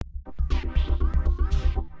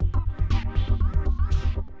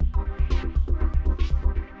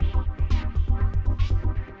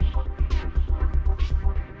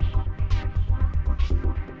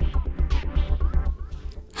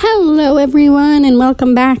everyone, and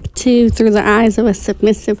welcome back to Through the Eyes of a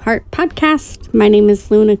Submissive Heart podcast. My name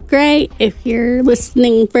is Luna Gray. If you're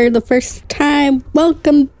listening for the first time,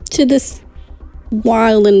 welcome to this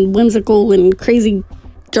wild and whimsical and crazy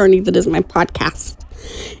journey that is my podcast.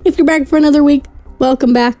 If you're back for another week,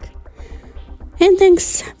 welcome back. And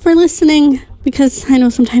thanks for listening, because I know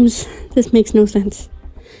sometimes this makes no sense.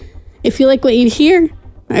 If you like what you hear,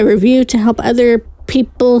 a review to help other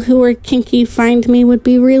people who are kinky find me would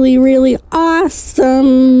be really, really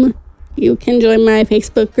awesome. You can join my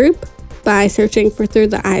Facebook group by searching for Through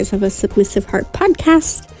the Eyes of a Submissive Heart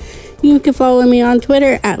podcast. You can follow me on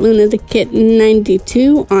Twitter at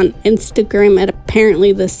LunaTheKit92, on Instagram at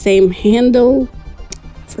apparently the same handle.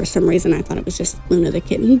 For some reason, I thought it was just Luna the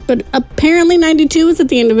Kitten, but apparently 92 is at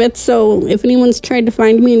the end of it, so if anyone's tried to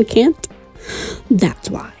find me and can't, that's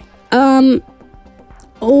why.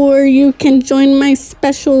 Or you can join my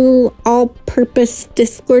special all-purpose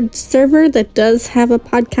Discord server that does have a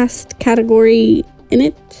podcast category in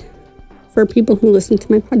it for people who listen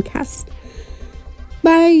to my podcast.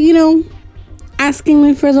 By, asking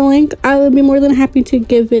me for the link, I would be more than happy to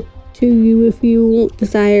give it to you if you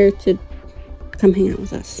desire to come hang out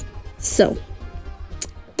with us. So,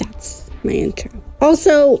 that's my intro.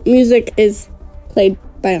 Also, music is played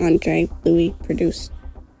by Andre Louis, produced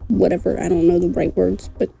whatever, I don't know the right words,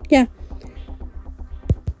 but yeah.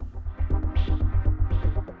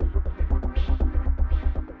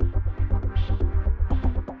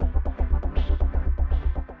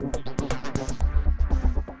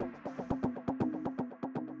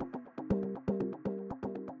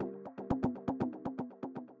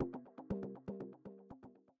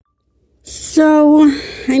 So,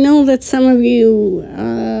 I know that some of you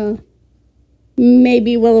may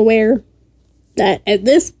be well aware that at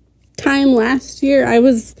this time last year, I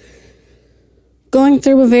was going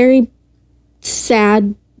through a very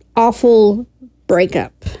sad, awful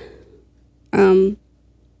breakup. And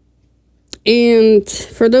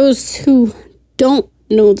for those who don't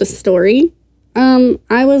know the story,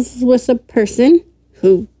 I was with a person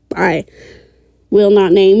who I will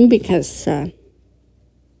not name because,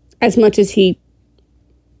 as much as he,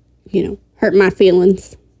 hurt my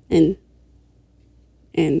feelings and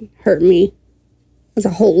hurt me as a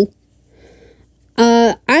whole,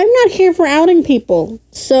 I'm not here for outing people.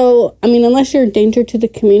 So, unless you're a danger to the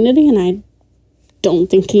community, and I don't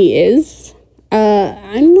think he is,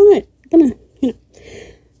 I'm not gonna,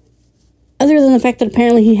 other than the fact that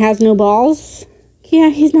apparently he has no balls, yeah,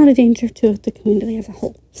 he's not a danger to the community as a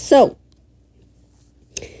whole. So,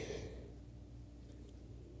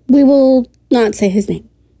 we will not say his name.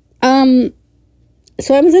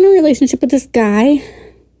 So I was in a relationship with this guy,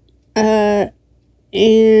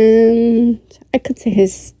 and I could say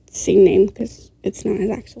his scene name because it's not his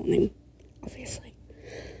actual name, obviously.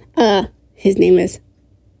 His name is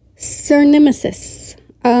Sir Nemesis.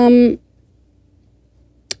 And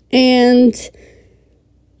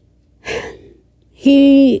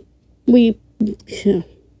we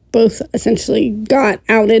both essentially got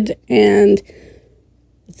outed, and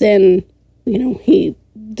then, he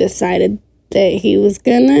decided that he was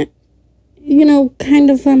gonna, kind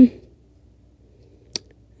of,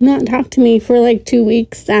 not talk to me for like 2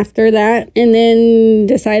 weeks after that, and then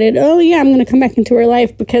decided, oh yeah, I'm gonna come back into her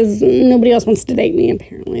life because nobody else wants to date me.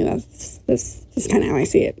 Apparently, that's kind of how I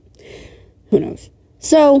see it. Who knows?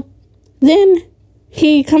 So then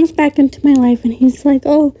he comes back into my life, and he's like,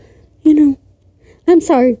 oh, I'm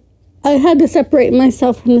sorry, I had to separate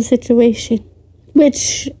myself from the situation,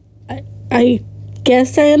 which I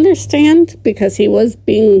guess I understand, because he was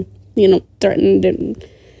being, threatened and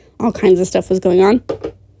all kinds of stuff was going on.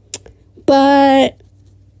 But,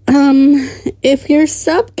 if your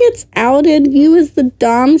sub gets outed, you as the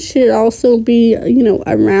dom should also be,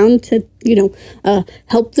 around to,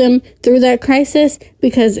 help them through that crisis,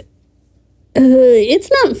 because it's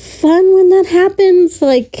not fun when that happens.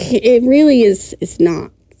 Like, it really is, it's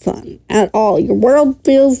not fun at all. Your world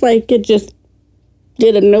feels like it just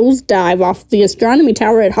did a nosedive off the astronomy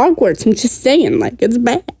tower at Hogwarts. I'm just saying, like, it's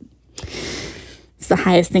bad. It's the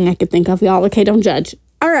highest thing I could think of, y'all. Okay, don't judge.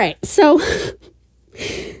 All right, so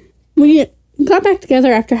we got back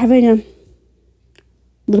together after having a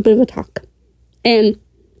little bit of a talk, and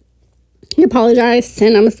he apologized,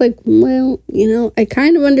 and I was like, well, I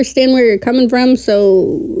kind of understand where you're coming from,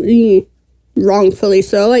 so wrongfully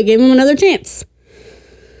so, I gave him another chance.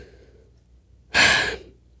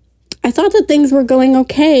 I thought that things were going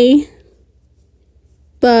okay,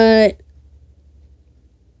 but,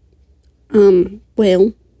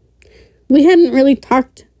 we hadn't really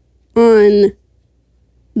talked on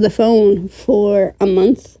the phone for a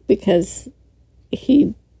month because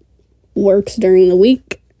he works during the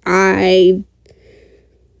week. I'm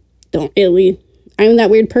that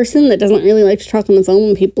weird person that doesn't really like to talk on the phone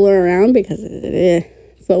when people are around because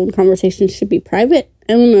phone conversations should be private.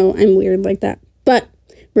 I don't know. I'm weird like that. But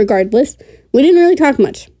regardless, we didn't really talk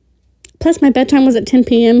much. Plus, my bedtime was at 10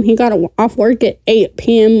 p.m. He got off work at 8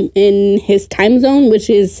 p.m. in his time zone, which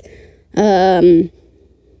is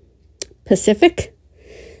Pacific.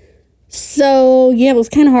 So, yeah, it was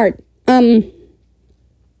kind of hard.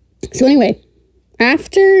 So anyway,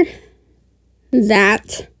 after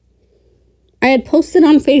that, I had posted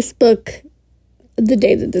on Facebook the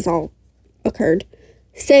day that this all occurred,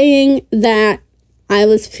 saying that I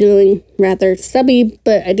was feeling rather stubby,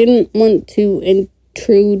 but I didn't want to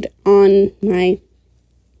intrude on I'm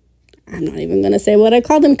not even going to say what I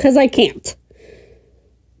called him because I can't.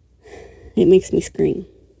 It makes me scream.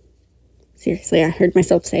 Seriously, I heard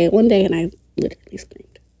myself say it one day and I literally screamed.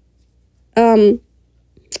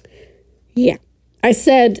 Yeah. I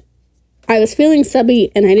said I was feeling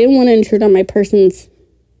stubby and I didn't want to intrude on my person's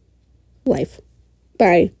life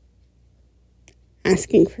by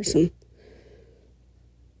asking for some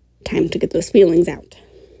time to get those feelings out.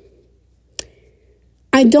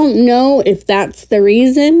 I don't know if that's the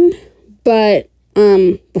reason, but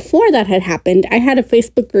before that had happened, I had a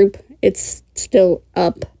Facebook group. It's still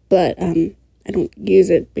up, but I don't use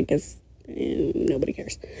it because nobody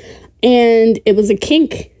cares. And it was a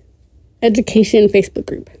kink education Facebook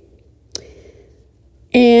group.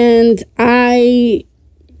 And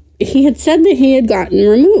he had said that he had gotten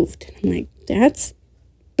removed. I'm like, that's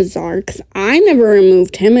bizarre because I never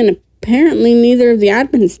removed him, and apparently neither of the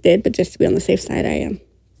admins did, but just to be on the safe side, I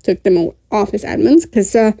took them off as admins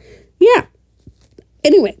because, yeah.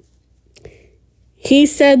 Anyway, he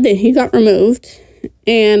said that he got removed,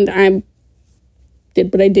 and I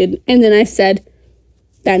did what I did, and then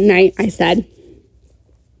that night I said,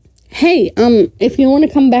 hey, if you want to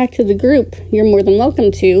come back to the group, you're more than welcome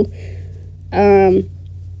to.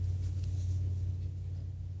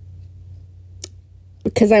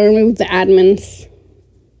 Because I removed the admins,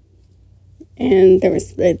 and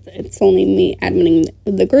it's only me adminning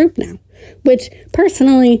the group now. Which,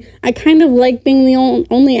 personally, I kind of like being the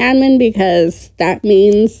only admin because that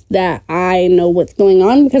means that I know what's going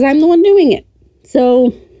on because I'm the one doing it.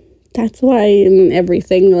 So, that's why in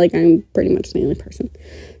everything, like, I'm pretty much the only person.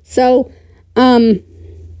 So, I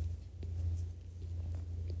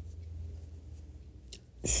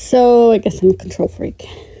guess I'm a control freak.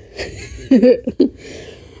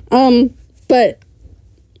 But,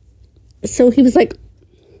 so he was like,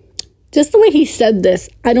 just the way he said this,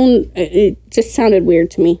 it just sounded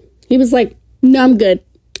weird to me. He was like, no, I'm good.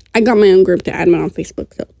 I got my own group to admin on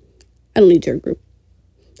Facebook, so I don't need your group.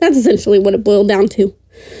 That's essentially what it boiled down to.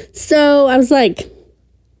 So I was like,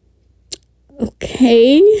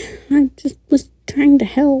 okay, I just was trying to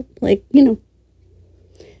help,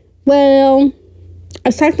 Well, I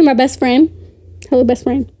was talking to my best friend, hello best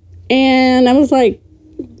friend, and I was like,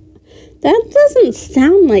 that doesn't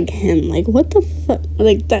sound like him. Like, what the fuck?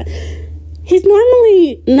 Like, that. He's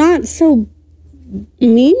normally not so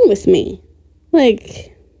mean with me.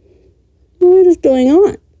 Like, what is going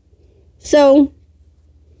on? So,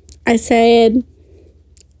 I said,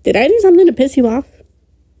 did I do something to piss you off?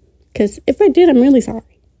 Because if I did, I'm really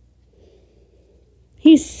sorry.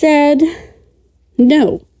 He said,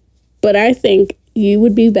 no, but I think you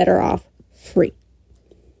would be better off free.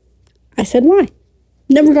 I said, why?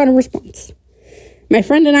 Never got a response. My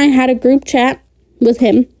friend and I had a group chat with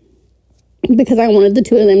him because I wanted the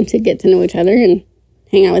two of them to get to know each other and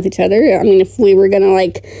hang out with each other. I mean, if we were going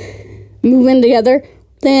to, move in together,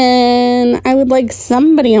 then I would like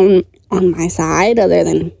somebody on my side other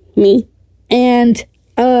than me. And,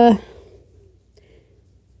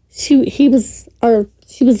 she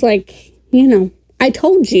was like, I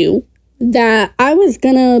told you that I was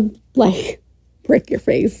gonna, break your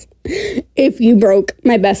face if you broke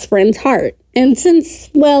my best friend's heart. And since,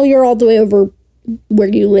 you're all the way over where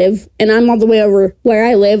you live, and I'm all the way over where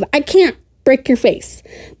I live, I can't break your face.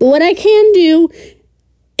 But what I can do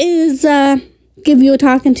is, give you a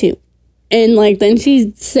talking to. And, then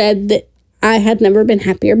she said that I had never been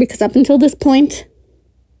happier because up until this point,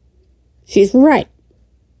 she's right.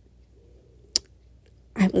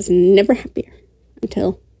 I was never happier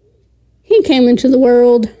until he came into the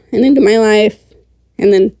world and into my life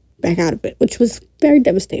and then back out of it, which was very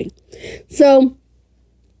devastating. So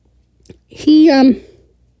she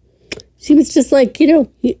was just like,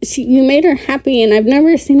 you made her happy and I've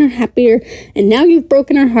never seen her happier, and now you've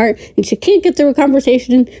broken her heart and she can't get through a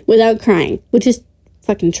conversation without crying, which is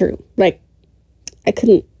fucking true. I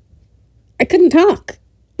couldn't talk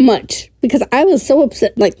much because I was so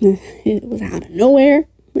upset. Like, it was out of nowhere.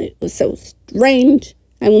 It was so strange.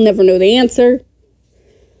 I will never know the answer.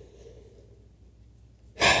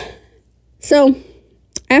 So,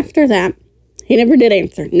 after that, he never did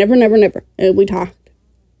answer. Never. We talked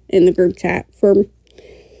in the group chat for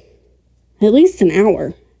at least an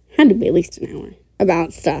hour. Had to be at least an hour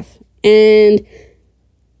about stuff. And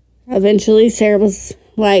eventually Sarah was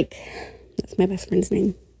like, that's my best friend's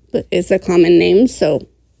name, but it's a common name, so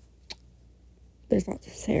there's lots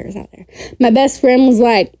of Sarahs out there. My best friend was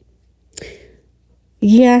like,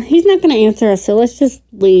 yeah, he's not going to answer us, so let's just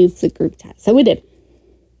leave the group chat. So we did.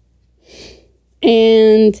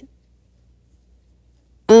 And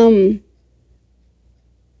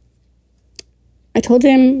I told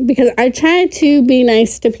him, because I try to be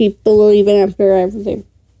nice to people even after they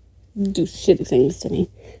do shitty things to me.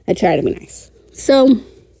 I try to be nice. So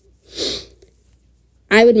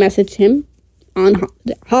I would message him on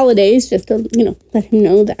holidays just to, let him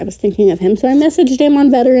know that I was thinking of him. So I messaged him on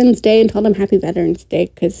Veterans Day and told him Happy Veterans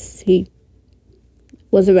Day, because he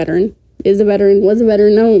was a veteran,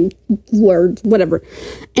 no words, whatever.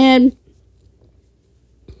 And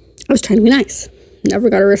I was trying to be nice. Never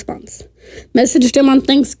got a response. Messaged him on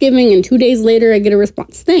Thanksgiving, and 2 days later I get a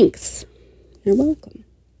response. Thanks. You're welcome.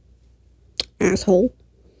 Asshole.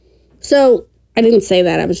 So I didn't say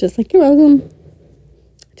that. I was just like, you're welcome.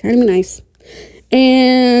 Trying to be nice.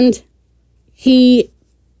 And he,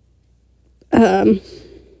 I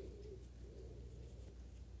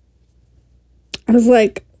was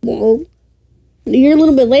like, well, you're a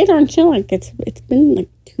little bit late, aren't you? Like, it's been like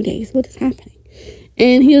 2 days. What is happening?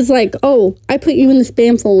 And he was like, oh, I put you in the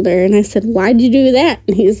spam folder. And I said, why'd you do that?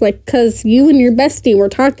 And he's like, because you and your bestie were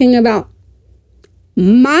talking about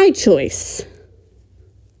my choice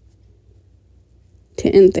to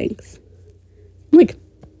end things. I'm like,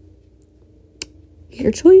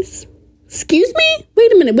 your choice? Excuse me?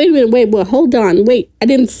 Wait a minute. Well, hold on. Wait, I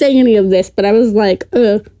didn't say any of this, but I was like,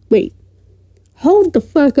 wait. Hold the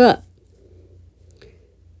fuck up.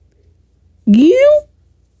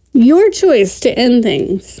 Your choice to end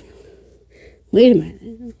things. Wait a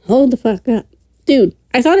minute. Hold the fuck up. Dude,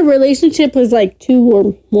 I thought a relationship was like 2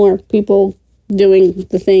 or more people doing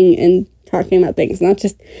the thing and talking about things. Not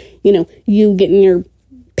just, you getting your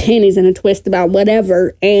panties in a twist about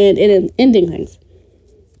whatever and ending things.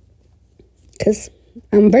 Because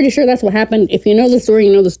I'm pretty sure that's what happened. If you know the story,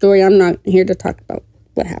 you know the story. I'm not here to talk about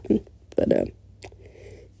what happened. But,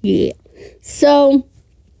 yeah. So,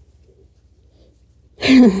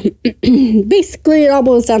 basically, it all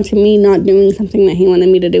boils down to me not doing something that he wanted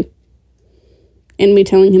me to do. And me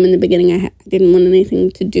telling him in the beginning I didn't want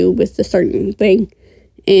anything to do with a certain thing.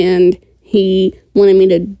 And he wanted me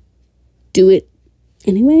to do it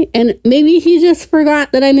anyway. And maybe he just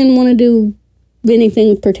forgot that I didn't want to do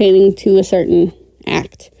anything pertaining to a certain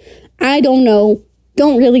act. I don't know.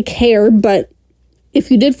 Don't really care, but if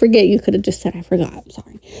you did forget, you could have just said, I forgot. I'm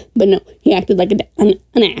sorry. But no, he acted like an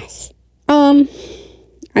ass.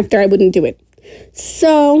 After I wouldn't do it.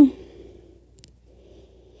 So,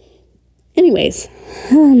 anyways,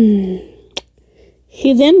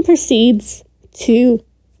 he then proceeds to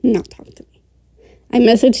not talk to me. I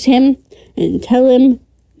messaged him and tell him,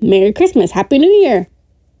 Merry Christmas, Happy New Year.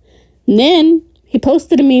 And then he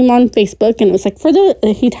posted a meme on Facebook, and it was like,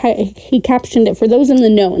 he captioned it, for those in the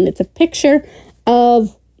know, and it's a picture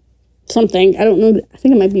of something. I don't know. I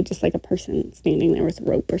think it might be just like a person standing there with a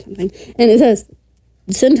rope or something. And it says,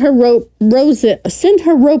 send her rope,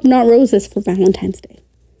 not roses, for Valentine's Day.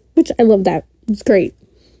 Which I love that. It's great.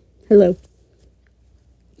 Hello.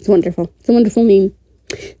 It's wonderful. It's a wonderful meme.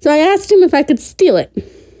 So I asked him if I could steal it.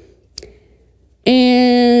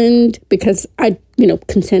 And because I,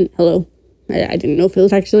 consent, hello. I didn't know if it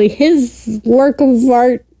was actually his work of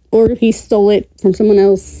art or if he stole it from someone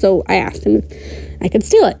else. So I asked him if I could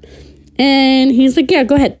steal it. And he's like, yeah,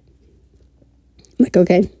 go ahead. I'm like,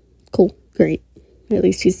 okay, cool, great. At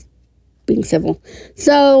least he's being civil.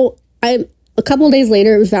 So a couple of days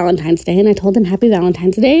later, it was Valentine's Day, and I told him Happy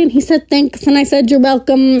Valentine's Day, and he said thanks, and I said you're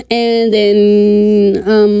welcome, and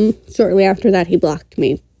then shortly after that, he blocked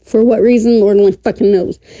me. For what reason, Lord only fucking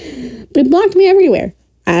knows. But he blocked me everywhere.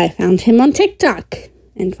 I found him on TikTok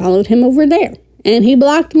and followed him over there, and he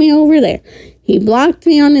blocked me over there. He blocked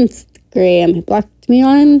me on Instagram. He blocked me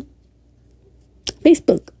on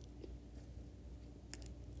Facebook.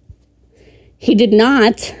 He did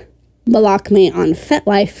not block me on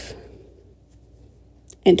FetLife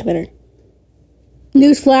and Twitter.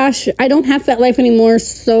 Newsflash, I don't have FetLife anymore,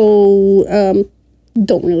 so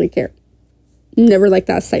don't really care. Never liked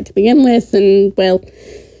that site to begin with, and, well,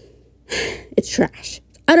 it's trash.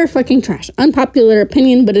 It's utter fucking trash. Unpopular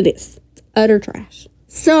opinion, but it is. It's utter trash.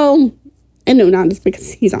 So, and no, not just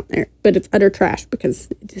because he's on there, but it's utter trash because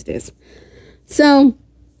it just is. So,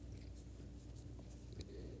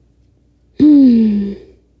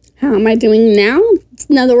 how am I doing now?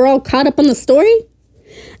 Now that we're all caught up on the story?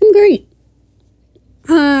 I'm great.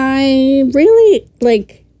 I really,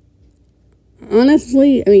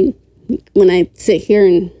 honestly, I mean, when I sit here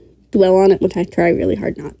and dwell on it, which I try really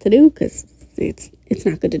hard not to do, because it's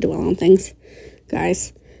not good to dwell on things,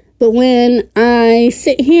 guys. But when I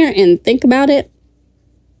sit here and think about it,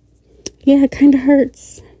 yeah, it kind of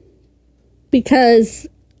hurts. Because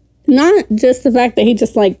not just the fact that he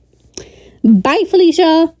just bye,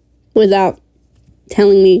 Felicia, without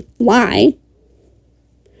telling me why,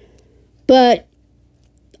 but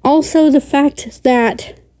also the fact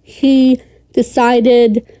that he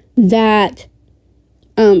decided that,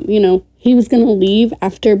 he was going to leave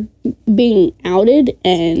after being outed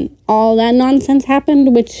and all that nonsense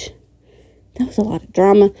happened, which, that was a lot of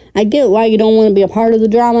drama. I get why you don't want to be a part of the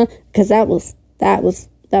drama, because that was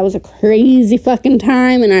a crazy fucking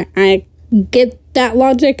time, and I get that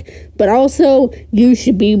logic, but also, you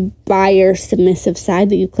should be by your submissive side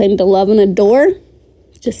that you claim to love and adore.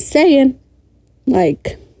 Just saying. Come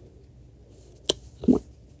on.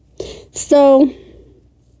 So,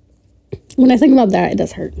 when I think about that, it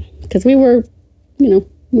does hurt. Because we were,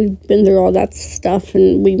 we've been through all that stuff,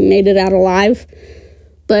 and we made it out alive.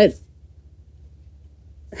 But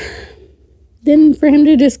then for him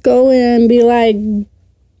to just go and be like,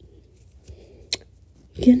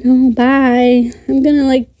 bye. I'm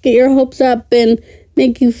gonna get your hopes up and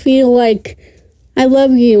make you feel like I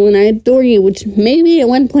love you and I adore you, which maybe at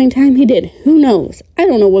one point in time he did. Who knows? I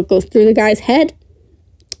don't know what goes through the guy's head.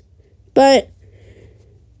 But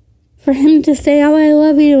for him to say, oh, I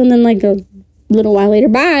love you, and then a little while later,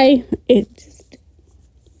 bye, it's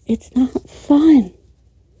not fun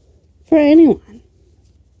for anyone.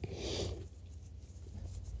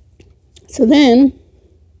 So then,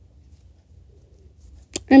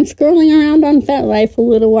 I'm scrolling around on FetLife a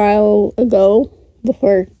little while ago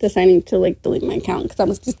before deciding to delete my account, because I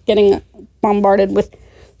was just getting bombarded with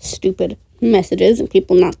stupid messages and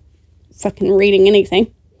people not fucking reading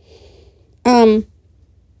anything.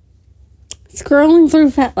 Scrolling through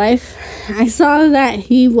FetLife, I saw that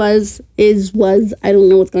he was, I don't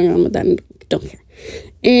know what's going on with that, don't care,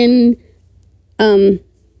 in a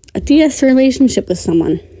DS relationship with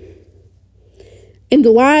someone. And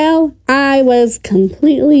while I was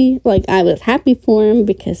completely, I was happy for him,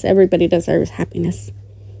 because everybody deserves happiness,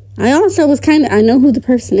 I also was I know who the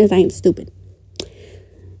person is, I ain't stupid.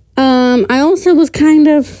 I also was kind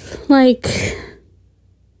of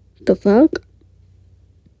the fuck?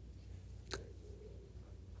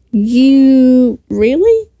 You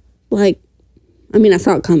really? I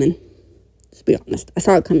saw it coming. Let's be honest. I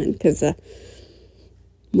saw it coming because,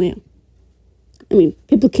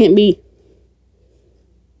 people can't be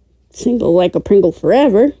single like a Pringle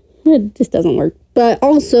forever. It just doesn't work. But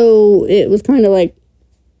also, it was kind of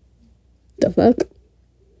the fuck?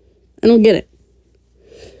 I don't get it.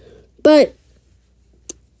 But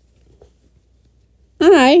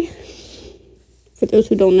for those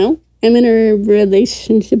who don't know, I'm in a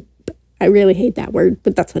relationship, I really hate that word,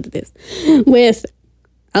 but that's what it is, with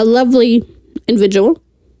a lovely individual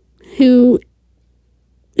who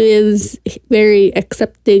is very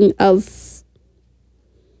accepting of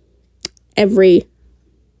everything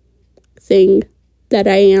that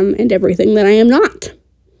I am and everything that I am not.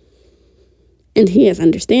 And he is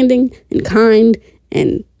understanding and kind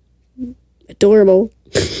and adorable.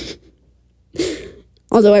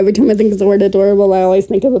 Although every time I think of the word adorable, I always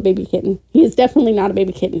think of a baby kitten. He is definitely not a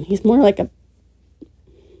baby kitten. He's more like I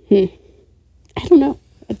don't know.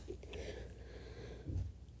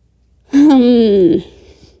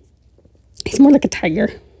 He's more like a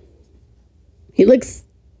tiger. He looks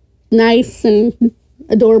nice and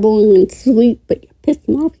adorable and sweet, but you piss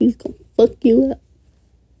him off, he's gonna fuck you up.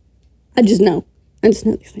 I just know these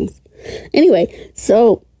things. Anyway,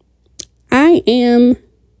 so I am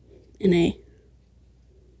in a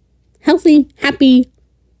healthy, happy,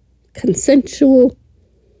 consensual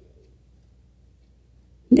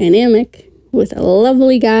dynamic with a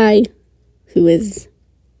lovely guy who is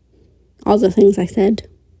all the things I said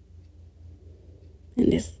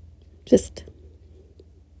and is just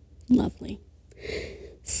lovely.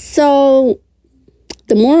 So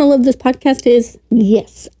the moral of this podcast is,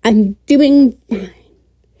 yes, I'm doing fine.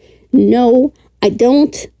 No, I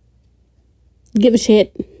don't give a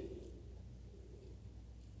shit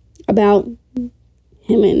about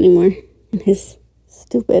him anymore and his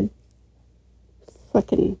stupid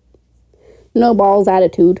fucking no balls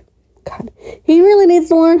attitude. God. He really needs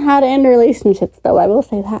to learn how to end relationships, though. I will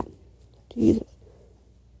say that. Jesus.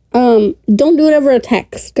 Don't do it over a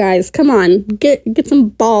text, guys. Come on. Get some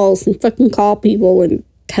balls and fucking call people and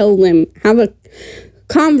tell them. Have a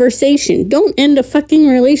conversation. Don't end a fucking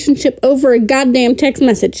relationship over a goddamn text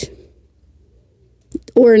message.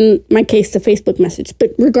 Or in my case, a Facebook message.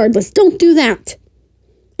 But regardless, don't do that.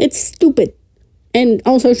 It's stupid. And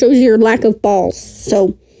also shows your lack of balls.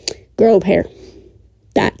 So, grow a pair.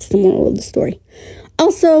 That's the moral of the story.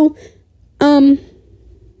 Also,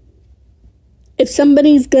 if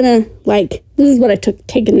somebody's gonna, like, this is what I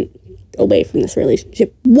taken away from this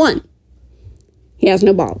relationship. 1, he has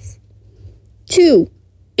no balls. 2,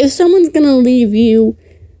 if someone's gonna leave you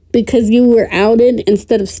because you were outed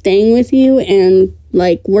instead of staying with you and,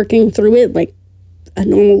 like, working through it like a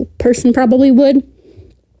normal person probably would,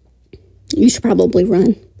 you should probably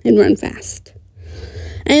run, and run fast.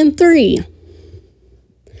 And 3,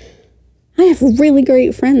 I have really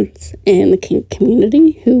great friends in the kink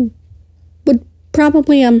community who would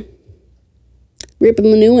probably rip him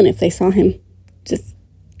a new one if they saw him. Just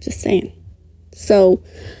saying. So,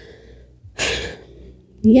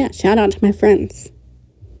 yeah, shout out to my friends.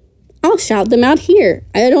 I'll shout them out here.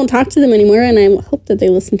 I don't talk to them anymore, and I hope that they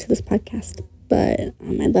listen to this podcast. But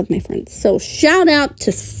I love my friends. So, shout out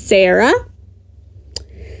to Sarah,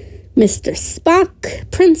 Mr. Spock,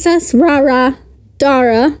 Princess Rara,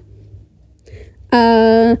 Dara,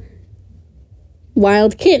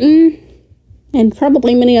 Wild Kitten, and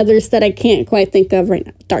probably many others that I can't quite think of right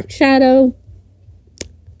now. Dark Shadow,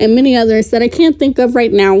 and many others that I can't think of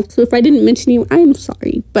right now. So if I didn't mention you, I'm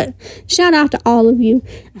sorry. But shout out to all of you.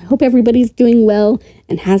 I hope everybody's doing well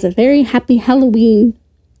and has a very happy Halloween.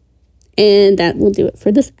 And that will do it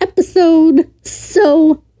for this episode.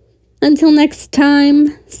 So until next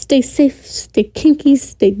time, stay safe, stay kinky,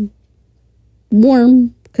 stay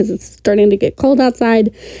warm, because it's starting to get cold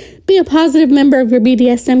outside. Be a positive member of your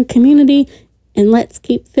BDSM community, and let's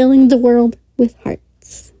keep filling the world with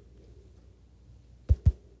hearts.